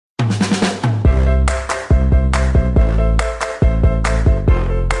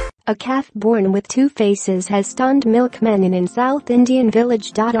A calf born with two faces has stunned milkmen in South Indian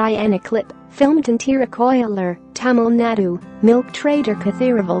village. In a clip filmed in Tirukkoyalar, Tamil Nadu, milk trader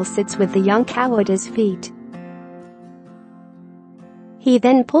Kathiraval sits with the young cow at his feet. He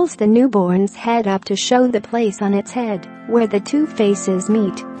then pulls the newborn's head up to show the place on its head where the two faces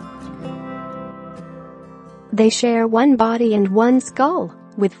meet. They share one body and one skull,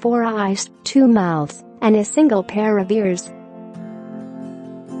 with 4 eyes, 2 mouths, and a single pair of ears.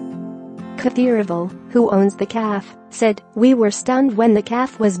 Kathiraval, who owns the calf, said, "We were stunned when the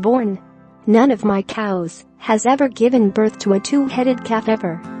calf was born. None of my cows has ever given birth to a two-headed calf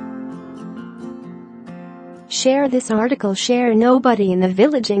ever." Share this article. Share. Nobody in the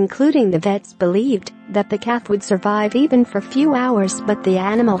village, including the vets, believed that the calf would survive even for few hours, but the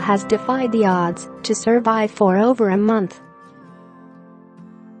animal has defied the odds to survive for over a month.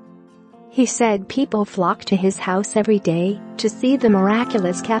 He said people flock to his house every day to see the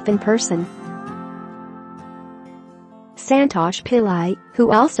miraculous calf in person. Santosh Pillai,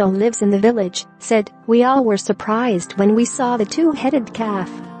 who also lives in the village, said, "We all were surprised when we saw the two-headed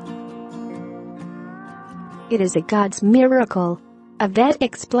calf. It is a God's miracle." A vet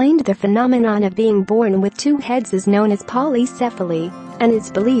explained the phenomenon of being born with two heads is known as polycephaly and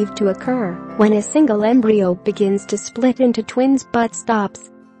is believed to occur when a single embryo begins to split into twins but stops.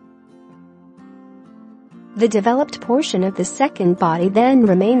 The developed portion of the second body then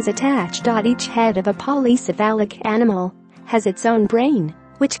remains attached. Each head of a polycephalic animal has its own brain,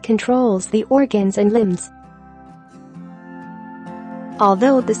 which controls the organs and limbs.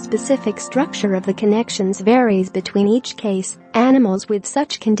 Although the specific structure of the connections varies between each case, animals with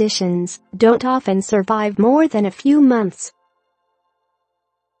such conditions don't often survive more than a few months.